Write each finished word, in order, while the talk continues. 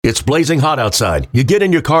It's blazing hot outside. You get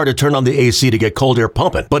in your car to turn on the AC to get cold air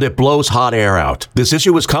pumping, but it blows hot air out. This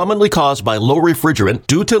issue is commonly caused by low refrigerant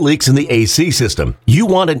due to leaks in the AC system. You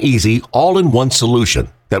want an easy, all-in-one solution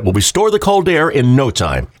that will restore the cold air in no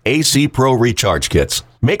time. AC Pro Recharge Kits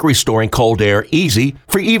make restoring cold air easy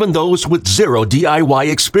for even those with zero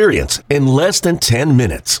DIY experience in less than 10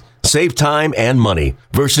 minutes. Save time and money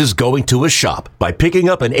versus going to a shop by picking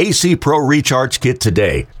up an AC Pro Recharge Kit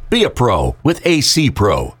today. Be a pro with AC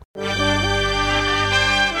Pro.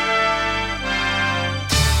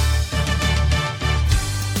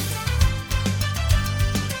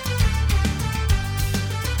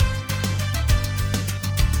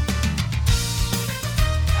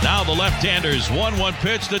 Now the left-handers, 1-1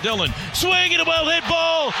 pitch to Dillon. Swing and a well-hit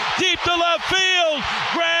ball deep to left field.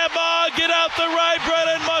 Grandma, get out the rye bread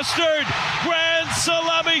and mustard. Grand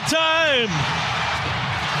salami time.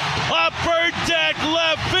 Upper deck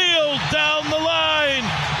left field down the line.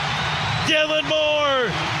 Dylan Moore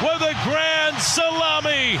with a grand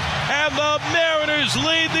salami, and the Mariners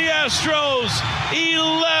lead the Astros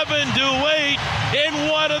 11-8 in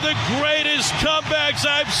one of the greatest comebacks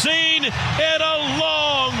I've seen in a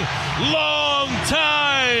long, long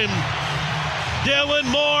time. Dylan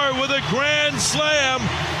Moore with a grand slam,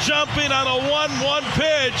 jumping on a 1-1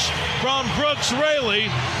 pitch from Brooks Raley.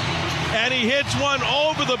 And he hits one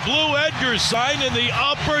over the Blue Edgar sign in the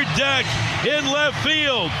upper deck in left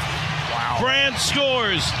field. Wow. Brandt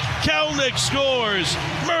scores. Kelnick scores.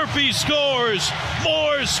 Murphy scores.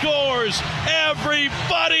 Moore scores.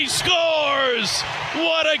 Everybody scores.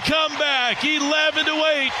 What a comeback.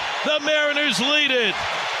 11-8. The Mariners lead it.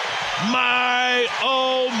 My,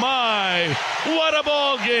 oh my. What a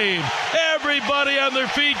ball game. Everybody on their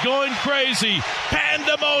feet going crazy.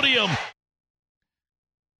 Pandemonium.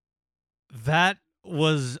 That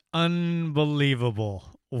was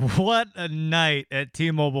unbelievable. What a night at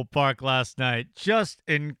T-Mobile Park last night. Just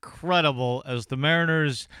incredible as the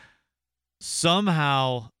Mariners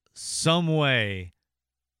somehow, some way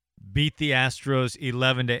beat the Astros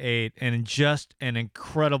 11-8 in just an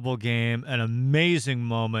incredible game, an amazing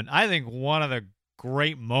moment. I think one of the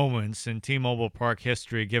great moments in T-Mobile Park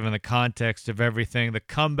history, given the context of everything, the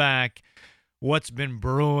comeback, what's been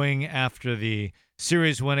brewing after the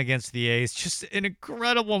series win against the A's. Just an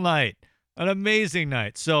incredible night, an amazing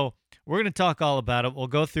night. So we're going to talk all about it. We'll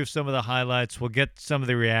go through some of the highlights. We'll get some of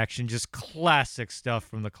the reaction, just classic stuff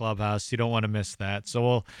from the clubhouse. You don't want to miss that. So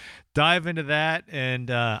we'll dive into that.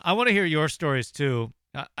 And I want to hear your stories too.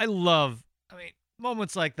 I mean,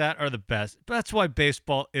 moments like that are the best. That's why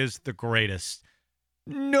baseball is the greatest.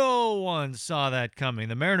 No one saw that coming.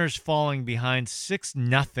 The Mariners falling behind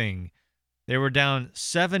 6-0. They were down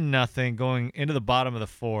 7-0 going into the bottom of the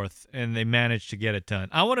fourth, and they managed to get it done.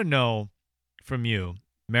 I want to know from you,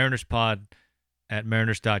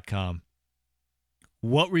 MarinersPod@Mariners.com,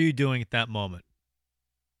 what were you doing at that moment?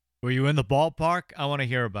 Were you in the ballpark? I want to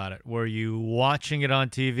hear about it. Were you watching it on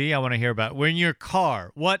TV? I want to hear about it. Were you in your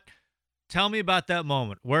car? Tell me about that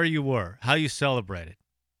moment, where you were, how you celebrated,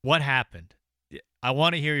 what happened. I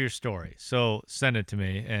want to hear your story, so send it to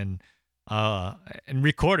me, and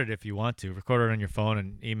record it if you want to. Record it on your phone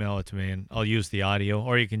and email it to me, and I'll use the audio,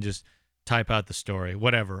 or you can just type out the story,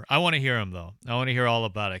 whatever. I want to hear them, though. I want to hear all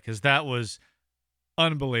about it because that was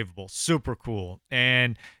unbelievable, super cool.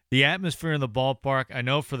 And the atmosphere in the ballpark, I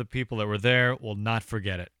know for the people that were there, will not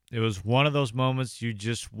forget it. It was one of those moments you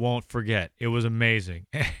just won't forget. It was amazing.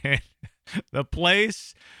 The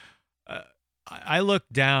place, I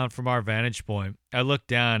looked down from our vantage point. I looked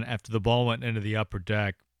down after the ball went into the upper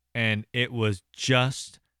deck, and it was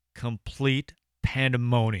just complete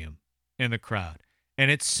pandemonium in the crowd.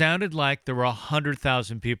 And it sounded like there were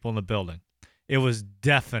 100,000 people in the building. It was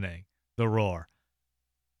deafening, the roar.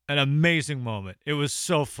 An amazing moment. It was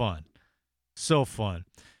so fun. So fun.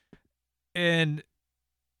 And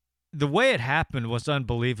the way it happened was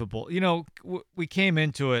unbelievable. You know, we came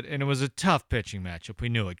into it, and it was a tough pitching matchup. We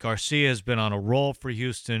knew it. Garcia has been on a roll for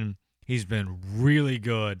Houston. He's been really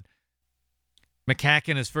good.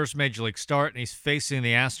 McCacken, his first major league start, and he's facing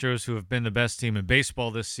the Astros, who have been the best team in baseball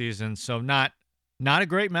this season. So not a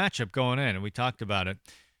great matchup going in, and we talked about it.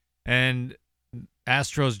 And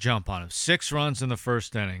Astros jump on him. 6 runs in the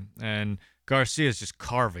first inning, and Garcia's just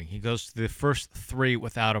carving. He goes to the first 3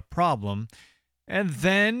 without a problem. And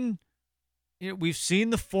then we've seen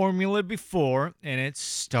the formula before, and it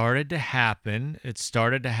started to happen. It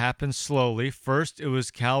started to happen slowly. First, it was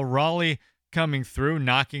Cal Raleigh coming through,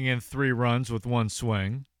 knocking in 3 runs with 1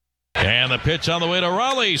 swing. And the pitch on the way to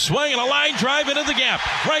Raleigh. Swinging a line drive into the gap.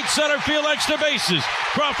 Right center field, extra bases.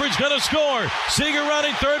 Crawford's going to score. Seager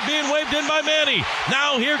running third, being waved in by Manny.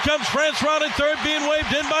 Now here comes France running third, being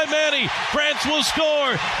waved in by Manny. France will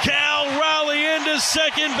score. Cal Raleigh into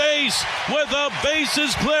second base with a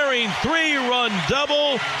bases clearing 3-run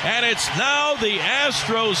double. And it's now the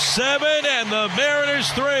Astros 7 and the Mariners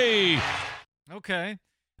 3. Okay.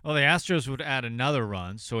 Well, the Astros would add another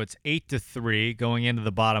run, so it's 8-3 going into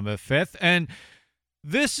the bottom of the fifth. And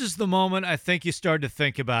this is the moment I think you start to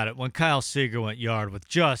think about it when Kyle Seager went yard with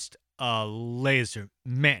just a laser.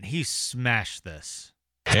 Man, he smashed this.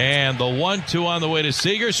 And the 1-2 on the way to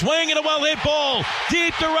Seager. Swinging a well-hit ball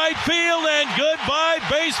deep to right field, and goodbye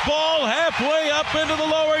baseball halfway up into the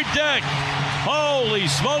lower deck. Holy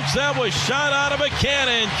smokes, that was shot out of a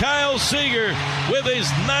cannon. Kyle Seager with his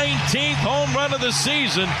 19th home run of the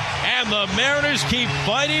season. And the Mariners keep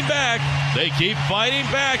fighting back. They keep fighting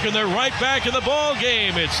back, and they're right back in the ball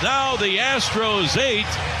game. It's now the Astros 8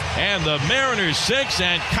 and the Mariners 6.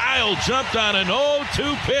 And Kyle jumped on an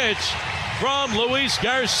 0-2 pitch from Luis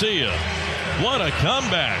Garcia. What a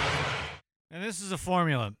comeback. And this is a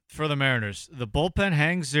formula for the Mariners. The bullpen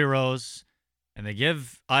hangs zeros, and they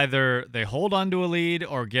hold on to a lead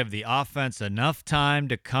or give the offense enough time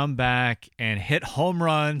to come back and hit home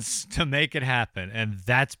runs to make it happen. And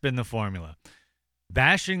that's been the formula.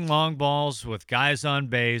 Bashing long balls with guys on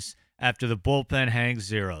base after the bullpen hangs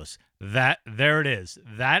zeros. There it is.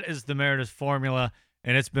 That is the Mariners formula,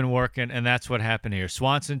 and it's been working, and that's what happened here.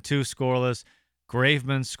 Swanson 2 scoreless,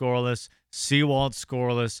 Graveman scoreless, Sewald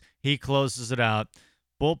scoreless. He closes it out.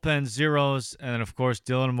 Bullpen zeros, and then, of course,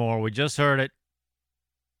 Dylan Moore. We just heard it.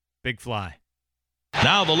 Big fly.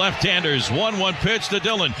 Now the left-handers, 1-1 pitch to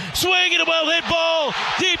Dylan. Swinging a well-hit ball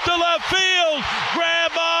deep to left field.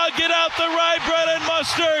 Grandma, get out the rye bread and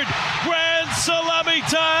mustard. Grand salami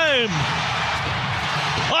time.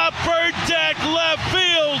 Upper deck left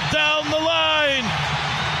field down the line.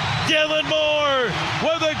 Dylan Moore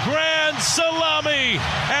with a grand salami,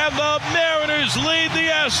 and the Mariners lead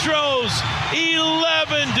the Astros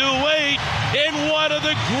 11-8 in one of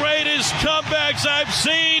the greatest comebacks I've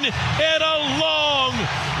seen in a long,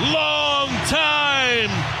 long time.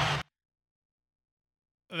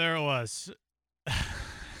 There it was.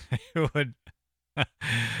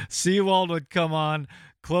 Sewald would come on,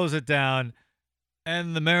 close it down,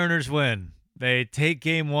 and the Mariners win. They take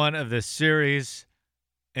game 1 of this series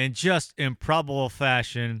in just improbable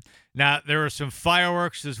fashion. Now, there were some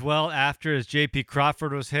fireworks as well after, as J.P.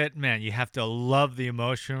 Crawford was hit. Man, you have to love the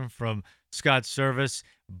emotion from Scott Service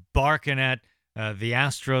barking at the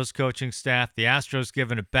Astros coaching staff. The Astros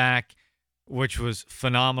giving it back, which was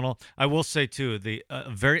phenomenal. I will say, too, the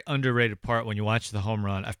very underrated part when you watch the home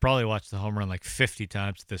run, I've probably watched the home run like 50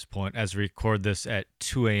 times at this point as we record this at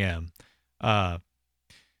 2 a.m.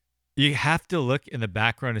 You have to look in the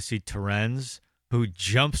background to see Terrens, who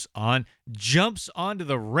jumps onto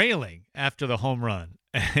the railing after the home run.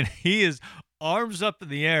 And he is arms up in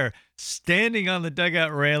the air, standing on the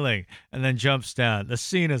dugout railing, and then jumps down. The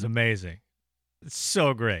scene is amazing. It's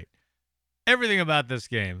so great. Everything about this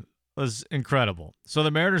game was incredible. So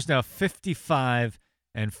the Mariners now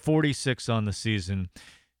 55-46 on the season.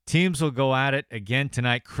 Teams will go at it again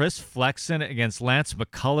tonight. Chris Flexen against Lance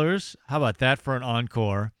McCullers. How about that for an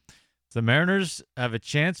encore? The Mariners have a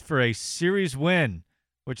chance for a series win,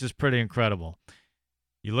 which is pretty incredible.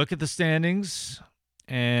 You look at the standings,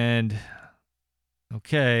 and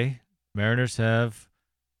okay, Mariners have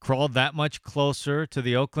crawled that much closer to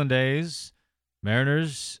the Oakland A's.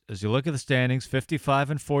 Mariners, as you look at the standings,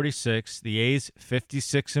 55-46. The A's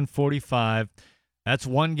 56-45. That's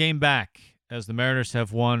one game back, as the Mariners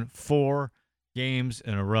have won 4 games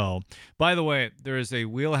in a row. By the way, there is a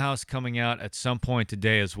Wheelhouse coming out at some point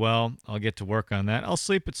today as well. I'll get to work on that. I'll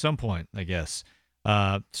sleep at some point, I guess.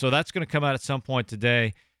 So that's going to come out at some point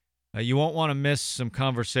today. You won't want to miss some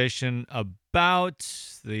conversation about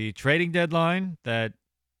the trading deadline that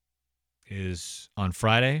is on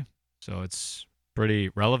Friday. So it's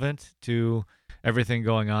pretty relevant to everything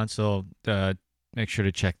going on. So make sure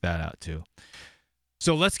to check that out too.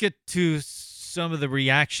 So let's get to some of the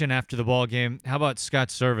reaction after the ball game. How about Scott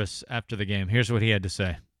Service after the game? Here's what he had to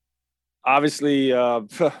say. Obviously, you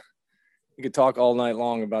could talk all night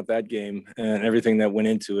long about that game and everything that went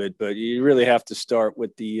into it, but you really have to start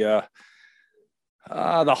with the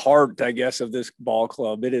heart, I guess, of this ball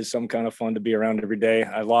club. It is some kind of fun to be around every day.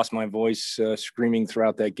 I lost my voice screaming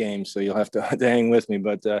throughout that game, so you'll have to hang with me.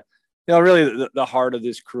 But really the heart of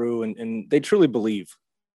this crew, and they truly believe.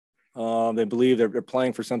 They believe they're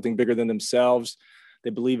playing for something bigger than themselves. They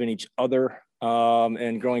believe in each other,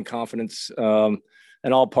 and growing confidence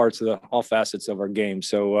in all facets of our game.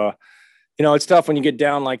 So, it's tough when you get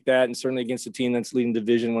down like that, and certainly against a team that's leading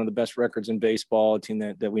division, one of the best records in baseball, a team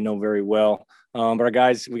that we know very well. But our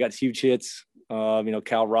guys, we got huge hits.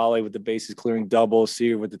 Cal Raleigh with the bases clearing double,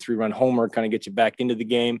 Seager with the 3-run homer, kind of get you back into the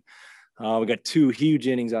game. We got 2 huge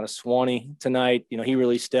innings out of Swanee tonight. He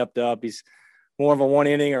really stepped up. He's more of a 1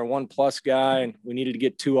 inning or 1+ guy, and we needed to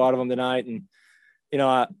get 2 out of him tonight. And,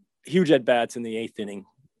 huge at bats in the 8th inning.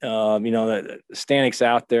 Stanik's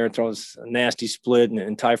out there and throws a nasty split,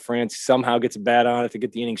 and Ty France somehow gets a bat on it to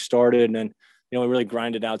get the inning started. And then, we really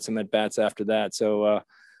grinded out some at bats after that. So,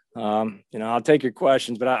 I'll take your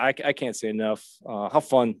questions, but I can't say enough how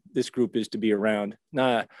fun this group is to be around.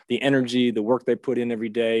 The energy, the work they put in every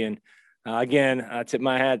day. And again, I tip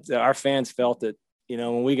my hat. Our fans felt it.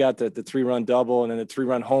 When we got the 3-run double and then the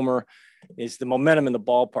 3-run homer, is the momentum in the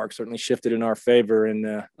ballpark certainly shifted in our favor, and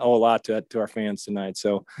owe a lot to our fans tonight.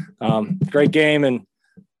 So great game, and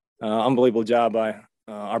unbelievable job by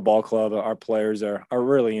our ball club. Our players are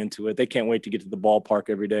really into it. They can't wait to get to the ballpark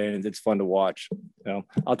every day, and it's fun to watch. So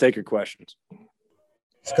I'll take your questions.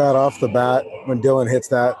 Scott, off the bat, when Dylan hits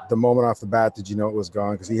the moment off the bat, did you know it was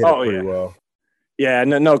gone? Because he hit it pretty well. Yeah,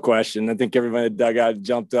 no question. I think everybody in the dugout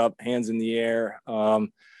jumped up, hands in the air.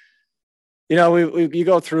 You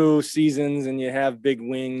go through seasons and you have big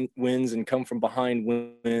wins and come from behind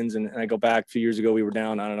wins. And I go back a few years ago, we were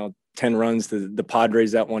down, 10 runs to the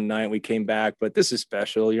Padres that one night. We came back, but this is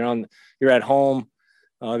special. You're at home.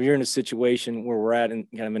 You're in a situation where we're at and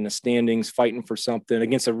kind of in the standings fighting for something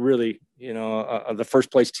against a really, the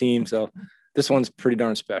first place team. So this one's pretty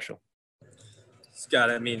darn special. Scott,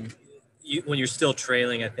 when you're still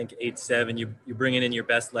trailing, I think 8-7, you're bringing in your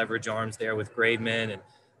best leverage arms there with Graveman, and,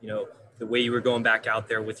 the way you were going back out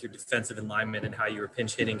there with your defensive alignment and how you were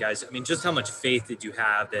pinch hitting guys. Just how much faith did you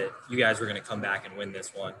have that you guys were going to come back and win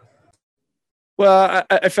this one? Well,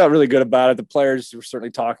 I felt really good about it. The players were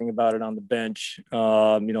certainly talking about it on the bench.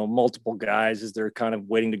 Multiple guys, as they're kind of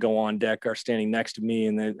waiting to go on deck, are standing next to me.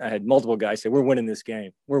 And then I had multiple guys say, we're winning this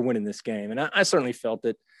game. We're winning this game. And I certainly felt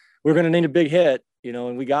that we were going to need a big hit,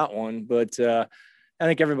 and we got one. But I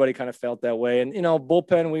think everybody kind of felt that way. And,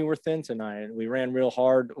 bullpen, we were thin tonight. We ran real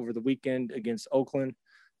hard over the weekend against Oakland.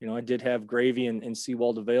 I did have Gravy and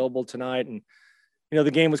Seawald available tonight. And, the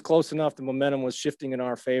game was close enough. The momentum was shifting in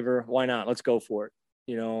our favor. Why not? Let's go for it,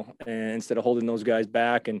 and instead of holding those guys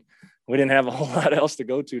back. And we didn't have a whole lot else to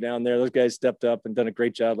go to down there. Those guys stepped up and done a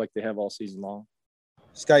great job like they have all season long.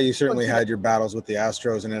 Scott, you certainly had your battles with the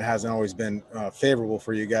Astros, and it hasn't always been favorable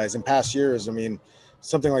for you guys. In past years,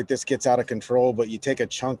 something like this gets out of control, but you take a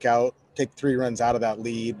chunk out, take 3 runs out of that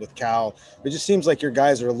lead with Cal. It just seems like your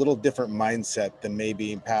guys are a little different mindset than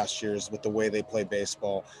maybe in past years with the way they play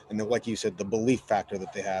baseball. And like you said, the belief factor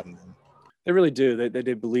that they have in them. They really do.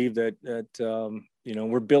 They believe that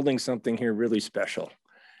we're building something here really special.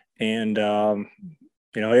 And,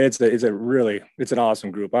 it's an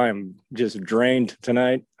awesome group. I am just drained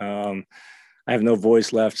tonight. I have no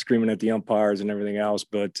voice left, screaming at the umpires and everything else.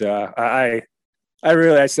 But I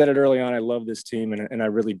said it early on, I love this team, and I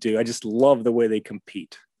really do. I just love the way they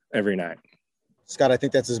compete every night. Scott, I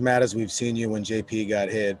think that's as mad as we've seen you when JP got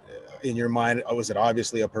hit. In your mind, was it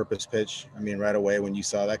obviously a purpose pitch? Right away when you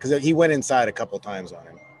saw that? Because he went inside a couple of times on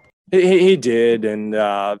him. He did, and,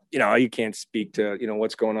 you can't speak to,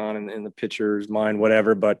 what's going on in the pitcher's mind,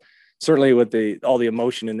 whatever. But certainly with all the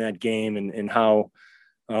emotion in that game and how,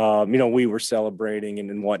 we were celebrating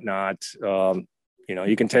and whatnot,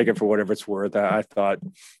 you can take it for whatever it's worth. I thought,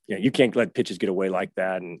 you can't let pitches get away like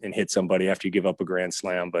that and hit somebody after you give up a grand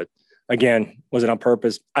slam. But again, was it on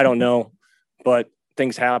purpose? I don't know. But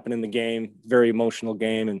things happen in the game, very emotional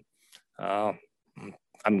game. And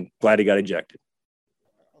I'm glad he got ejected.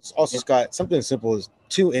 Also, Scott, something as simple as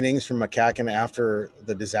 2 innings from McCacken after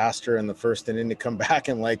the disaster in the first inning to come back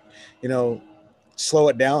and slow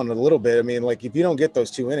it down a little bit. If you don't get those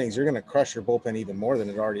 2 innings, you're going to crush your bullpen even more than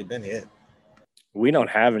it already been hit. We don't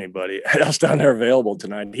have anybody else down there available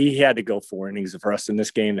tonight. He had to go 4 innings for us in this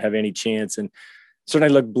game to have any chance. And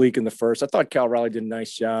certainly looked bleak in the first. I thought Cal Raleigh did a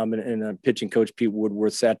nice job, and pitching coach Pete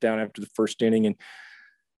Woodworth sat down after the first inning. And,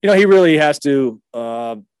 he really has to,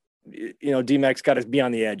 D-Mac's got to be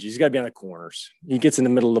on the edge. He's got to be on the corners. He gets in the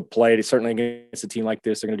middle of the plate. He's certainly against a team like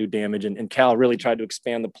this, they're going to do damage. And Cal really tried to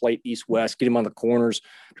expand the plate east-west, get him on the corners,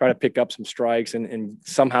 try to pick up some strikes and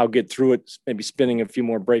somehow get through it, maybe spinning a few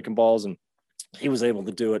more breaking balls. And he was able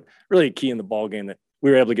to do it. Really a key in the ball game that we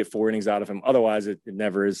were able to get 4 innings out of him. Otherwise, it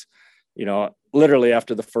never is. Literally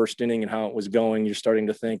after the first inning and how it was going, you're starting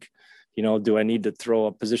to think, do I need to throw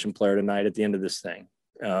a position player tonight at the end of this thing?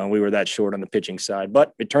 We were that short on the pitching side,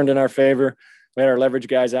 but it turned in our favor. we had our leverage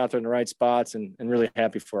guys out there in the right spots, and really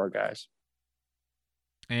happy for our guys.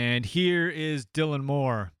 And here is Dylan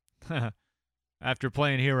Moore after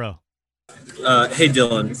playing hero. Hey,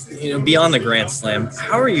 Dylan, beyond the Grand Slam,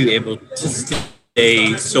 how are you able to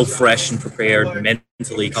stay so fresh and prepared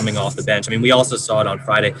mentally coming off the bench? I mean, we also saw it on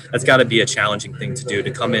Friday. That's got to be a challenging thing to do,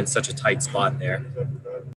 to come in such a tight spot there.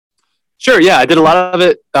 Sure, yeah. I did a lot of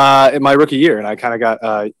it in my rookie year, and I kind of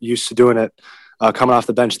got used to doing it coming off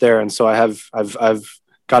the bench there. And so I've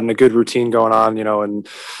gotten a good routine going on, and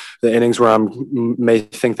the innings where may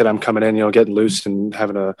think that I'm coming in, getting loose and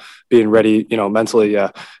being ready, mentally.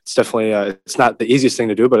 It's definitely it's not the easiest thing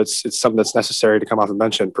to do, but it's something that's necessary to come off the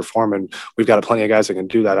bench and perform. And we've got plenty of guys that can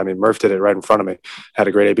do that. I mean, Murph did it right in front of me, had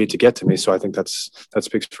a great AB to get to me. So I think that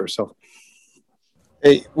speaks for itself.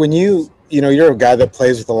 Hey, when you're a guy that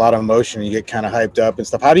plays with a lot of emotion, you get kind of hyped up and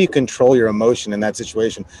stuff. How do you control your emotion in that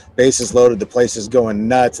situation? Bases loaded, the place is going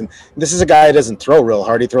nuts. And this is a guy who doesn't throw real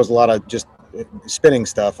hard. He throws a lot of just spinning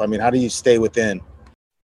stuff. I mean, how do you stay within?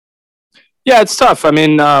 Yeah, it's tough. I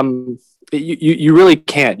mean, you really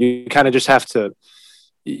can't. You kind of just have to.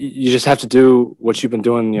 You just have to do what you've been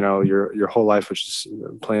doing, your whole life, which is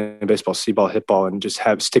playing baseball, see ball, hit ball, and just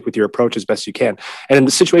stick with your approach as best you can. And in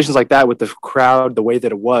the situations like that with the crowd, the way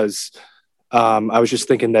that it was, I was just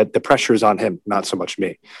thinking that the pressure is on him, not so much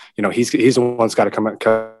me. He's the one that's got to come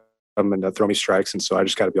and throw me strikes, and so I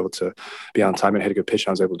just got to be able to be on time and hit a good pitch. And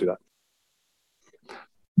I was able to do that.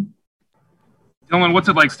 Dylan, what's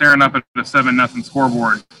it like staring up at a 7-0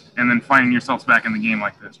 scoreboard and then finding yourselves back in the game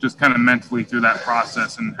like this? Just kind of mentally through that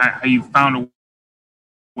process, and how you found a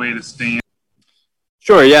way to stay in.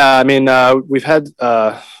 Sure, yeah. I mean, we've had,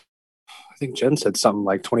 I think Jen said something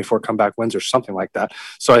like 24 comeback wins or something like that.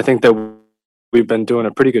 So I think that we've been doing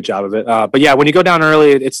a pretty good job of it. But yeah, when you go down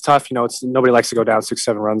early, it's tough. Nobody likes to go down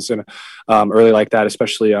 6-7 runs early like that,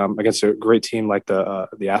 especially against a great team like the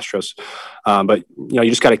Astros. But you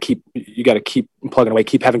just got to keep plugging away,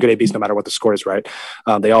 keep having good ABs no matter what the score is. Right?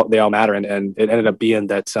 They all matter, and it ended up being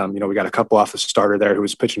that we got a couple off the starter there who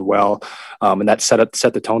was pitching well, and that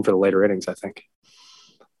set the tone for the later innings, I think.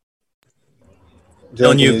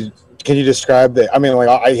 Dylan, can you describe that? I mean,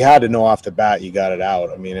 I had to know off the bat you got it out.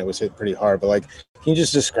 I mean, it was hit pretty hard, but can you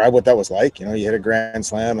just describe what that was like? You hit a grand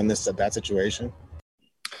slam in that situation.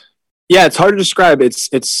 Yeah, it's hard to describe.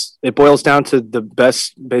 It boils down to the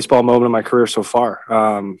best baseball moment of my career so far.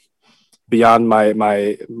 Beyond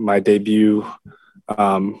my debut,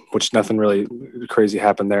 which nothing really crazy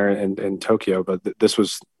happened there in Tokyo, but this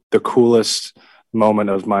was the coolest moment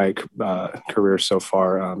of my career so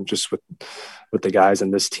far, just with the guys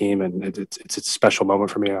and this team, and it's a special moment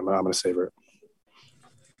for me. I'm going to savor it.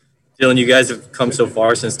 Dylan, you guys have come so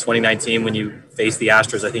far since 2019 when you faced the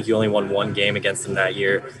Astros. I think you only won one game against them that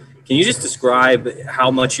year. Can you just describe how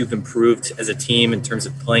much you've improved as a team in terms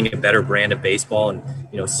of playing a better brand of baseball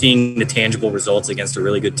and seeing the tangible results against a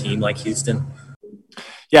really good team like Houston?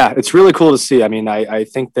 Yeah, it's really cool to see. I mean, I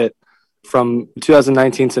think that from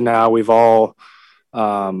 2019 to now, we've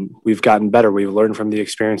gotten better. We've learned from the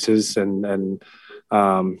experiences, and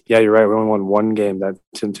yeah, you're right. We only won one game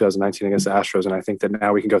that's in 2019 against the Astros, and I think that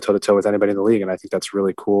now we can go toe to toe with anybody in the league, and I think that's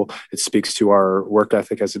really cool. It speaks to our work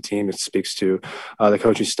ethic as a team. It speaks to the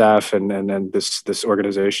coaching staff and this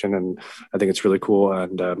organization, and I think it's really cool.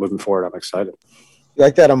 And moving forward, I'm excited. You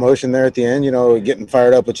like that emotion there at the end, getting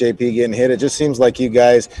fired up with JP getting hit. It just seems like you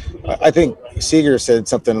guys, I think Seager said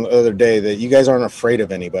something the other day that you guys aren't afraid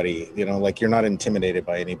of anybody, you're not intimidated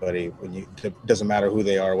by anybody it doesn't matter who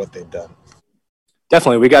they are, what they've done.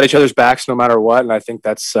 Definitely. We got each other's backs no matter what. And I think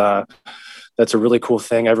that's a really cool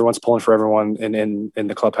thing. Everyone's pulling for everyone in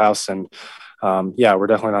the clubhouse. And yeah, we're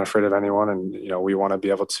definitely not afraid of anyone. And, we want to be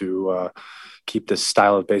able to keep this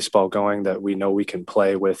style of baseball going that we know we can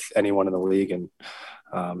play with anyone in the league, and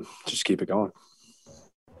just keep it going.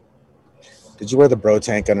 Did you wear the bro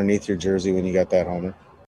tank underneath your jersey when you got that homer?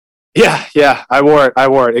 Yeah. I wore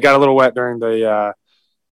it. It got a little wet during the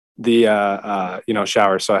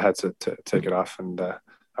shower, so I had to take it off, and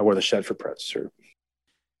I wore the Shed for Preds shirt.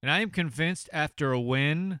 And I am convinced after a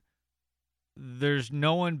win, there's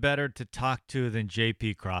no one better to talk to than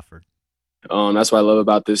JP Crawford. That's what I love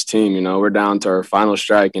about this team. We're down to our final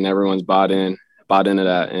strike, and everyone's bought into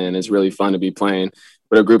that, and it's really fun to be playing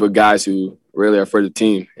with a group of guys who really are for the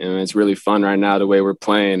team. And it's really fun right now the way we're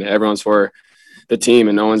playing. Everyone's for the team,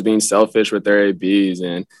 and no one's being selfish with their ABs.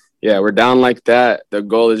 And yeah, we're down like that. The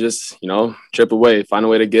goal is just, chip away, find a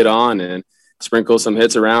way to get on and sprinkle some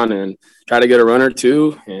hits around and try to get a run or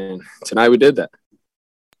two. And tonight we did that.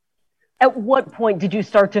 At what point did you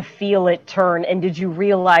start to feel it turn, and did you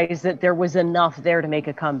realize that there was enough there to make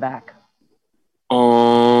a comeback?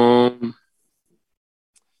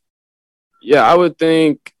 Yeah, I would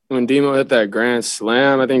think when Demo hit that grand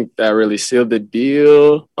slam, I think that really sealed the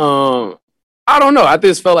deal. I don't know. I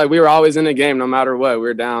just felt like we were always in the game no matter what. We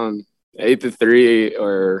were down 8-3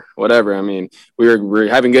 or whatever. I mean, we were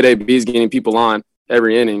having good ABs, getting people on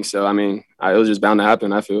every inning. So, I mean, it was just bound to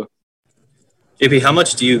happen, I feel. JP, how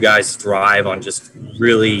much do you guys thrive on just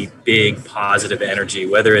really big positive energy,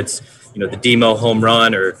 whether it's, the Demo home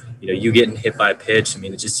run or, you getting hit by a pitch? I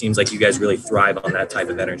mean, it just seems like you guys really thrive on that type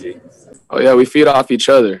of energy. Oh, yeah, we feed off each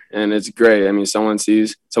other, and it's great. I mean, someone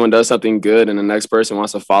does something good, and the next person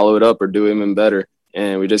wants to follow it up or do even better.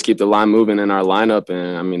 And we just keep the line moving in our lineup.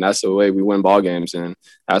 And, I mean, that's the way we win ball games, and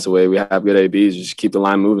that's the way we have good ABs, just keep the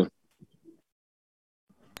line moving.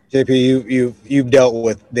 JP, you've dealt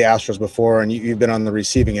with the Astros before, and you've been on the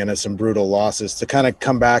receiving end of some brutal losses. To kind of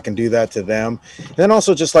come back and do that to them, and then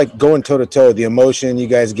also just like going toe to toe, the emotion, you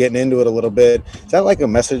guys getting into it a little bit. Is that like a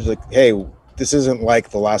message like, hey, this isn't like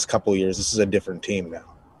the last couple of years. This is a different team now.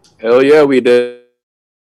 Hell yeah, we did.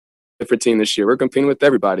 Different team this year. We're competing with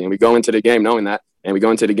everybody, and we go into the game knowing that, and we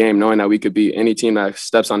go into the game knowing that we could beat any team that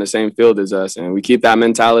steps on the same field as us, and we keep that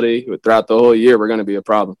mentality throughout the whole year. We're going to be a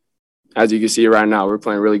problem. As you can see right now, we're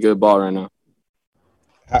playing really good ball right now.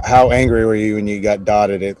 How angry were you when you got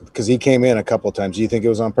dotted? Because he came in a couple of times. Do you think it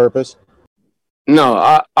was on purpose? No,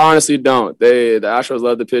 I honestly don't. The Astros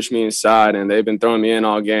love to pitch me inside, and they've been throwing me in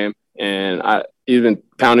all game. And he's been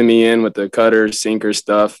pounding me in with the cutter, sinker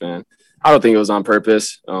stuff, and I don't think it was on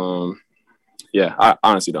purpose. Yeah, I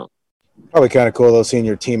honestly don't. Probably kind of cool though, seeing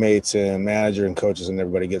your teammates and manager and coaches and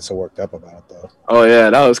everybody get so worked up about it though. Oh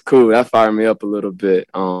yeah, that was cool. That fired me up a little bit.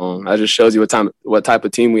 That just shows you what type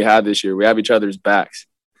of team we have this year. We have each other's backs,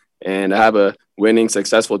 and to have a winning,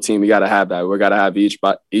 successful team, we got to have that. We got to have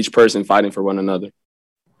each person fighting for one another.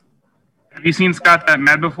 Have you seen Scott that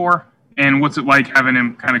mad before? And what's it like having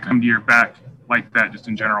him kind of come to your back like that, just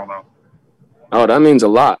in general though? Oh, that means a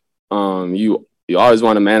lot. You always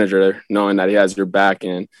want a manager knowing that he has your back,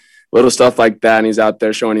 and little stuff like that, and he's out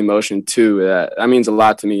there showing emotion too. That means a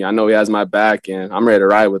lot to me. I know he has my back, and I'm ready to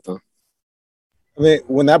ride with him. I mean,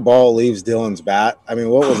 when that ball leaves Dylan's bat, I mean,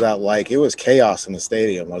 what was that like? It was chaos in the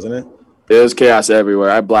stadium, wasn't it? It was chaos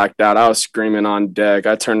everywhere. I blacked out. I was screaming on deck.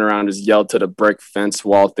 I turned around and just yelled to the brick fence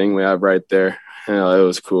wall thing we have right there. It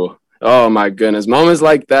was cool. Oh, my goodness. Moments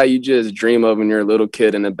like that you just dream of when you're a little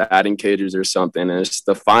kid in the batting cages or something. And it's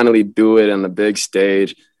to finally do it on the big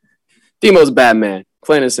stage. Demo's bad man.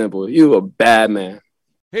 Plain and simple. You a bad man.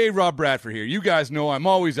 Hey, Rob Bradford here. You guys know I'm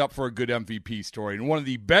always up for a good MVP story, and one of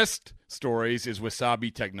the best stories is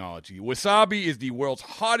Wasabi Technology. Wasabi is the world's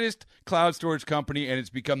hottest cloud storage company, and it's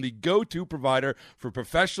become the go-to provider for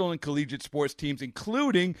professional and collegiate sports teams,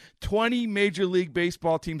 including 20 Major League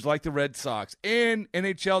Baseball teams like the Red Sox and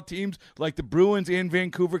NHL teams like the Bruins and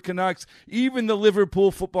Vancouver Canucks. Even the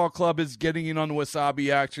Liverpool Football Club is getting in on the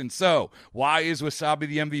Wasabi action. So, why is Wasabi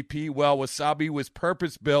the MVP? Well, Wasabi was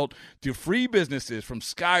purpose-built to free businesses from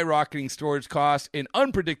skyrocketing storage costs and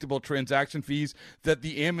unpredictable transaction fees that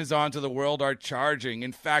the Amazons of the world are charging.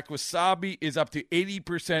 In fact, Wasabi is up to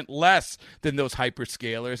 80% less than those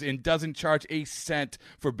hyperscalers and doesn't charge a cent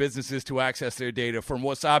for businesses to access their data. From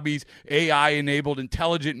Wasabi's AI-enabled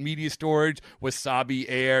intelligent media storage, Wasabi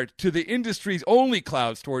Air, to the industry's only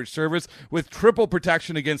cloud storage service with triple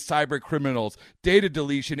protection against cyber criminals, data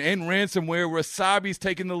deletion, and ransomware, Wasabi's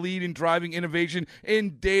taken the lead in driving innovation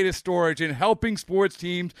in data storage and helping sports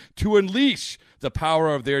teams to unleash the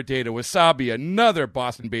power of their data. Wasabi, another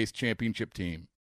Boston-based championship team.